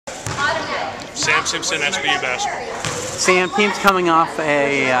Sam Simpson, SPU basketball. Sam, team's coming off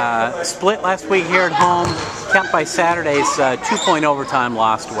a split last week here at home, capped by Saturday's 2-point overtime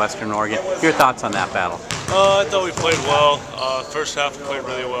loss to Western Oregon. Your thoughts on that battle? I thought we played well. First half we played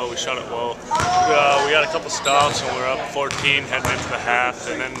really well. We shot it well. We got a couple stops and we were up 14 heading into the half.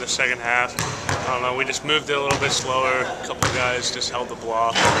 And then the second half, I don't know, we just moved it a little bit slower. A couple of guys just held the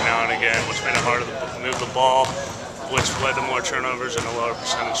block every now and again, which made it harder to move the ball, which led to more turnovers and a lower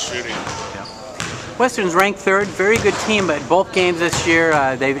percentage shooting. Yeah. Western's ranked third, very good team, but both games this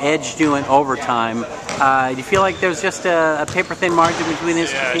year they've edged you in overtime. Do you feel like there's just a paper-thin margin between these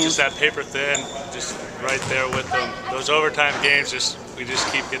two teams? Yeah, just that paper-thin, just right there with them. Those overtime games, we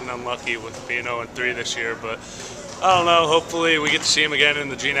just keep getting unlucky with being 0-3 this year. But I don't know. Hopefully, we get to see them again in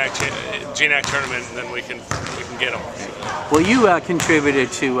the GNAC tournament, and then we can get them. Well, you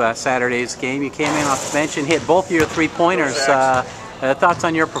contributed to Saturday's game. You came in off the bench and hit both of your three-pointers. Thoughts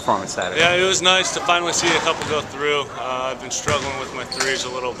on your performance Saturday? Yeah, it was nice to finally see a couple go through. I've been struggling with my threes a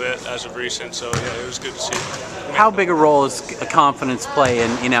little bit as of recent, so yeah, it was good to see. How big a role does confidence play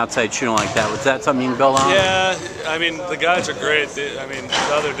in outside shooting like that? Was that something you can build on? Yeah, I mean, the guys are great. The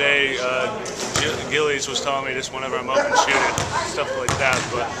other day, Gillies was telling me just whenever I'm open shooting, stuff like that.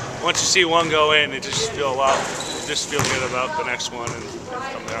 But once you see one go in, it just feel good about the next one and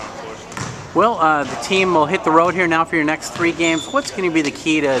from there on, of course. Well, the team will hit the road here now for your next 3 games. What's going to be the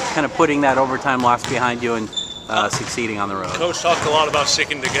key to kind of putting that overtime loss behind you and succeeding on the road? Coach talked a lot about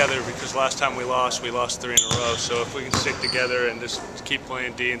sticking together because last time we lost 3 in a row. So if we can stick together and just keep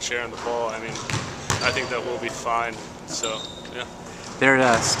playing D and sharing the ball, I mean, I think that we'll be fine. So, yeah.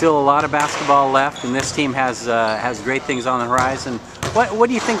 There's still a lot of basketball left, and this team has great things on the horizon. What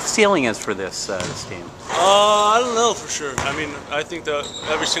do you think the ceiling is for this team? I don't know for sure. I mean, I think that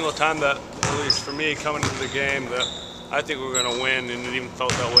every single time that, at least for me, coming into the game, that I think we're going to win, and it even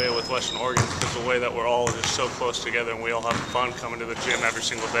felt that way with Western Oregon because the way that we're all just so close together and we all have fun coming to the gym every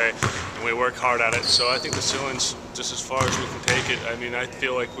single day and we work hard at it. So I think the ceiling's just as far as we can take it. I mean, I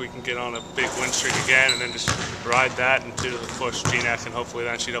feel like we can get on a big win streak again and then just ride that into, of course, GNAC and hopefully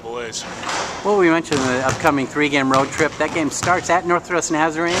the NCAAs. Well, we mentioned the upcoming 3-game road trip. That game starts at Northwest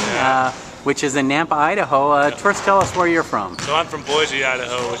Nazarene. Yeah. Which is in Nampa, Idaho. Yeah. First, tell us where you're from. So I'm from Boise,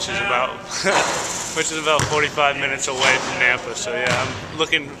 Idaho, which is about 45 minutes away from Nampa. So yeah, I'm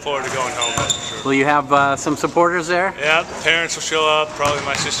looking forward to going home. That's for sure. Will you have some supporters there? Yeah, the parents will show up, probably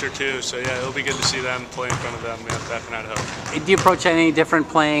my sister too. So yeah, it'll be good to see them play in front of them back in Idaho. Do you approach any different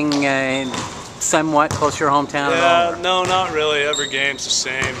playing somewhat close to your hometown at all? No, not really. Every game's the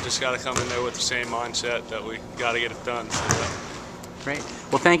same. Just got to come in there with the same mindset that we got to get it done. So, yeah. Great.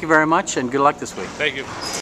 Well, thank you very much, and good luck this week. Thank you.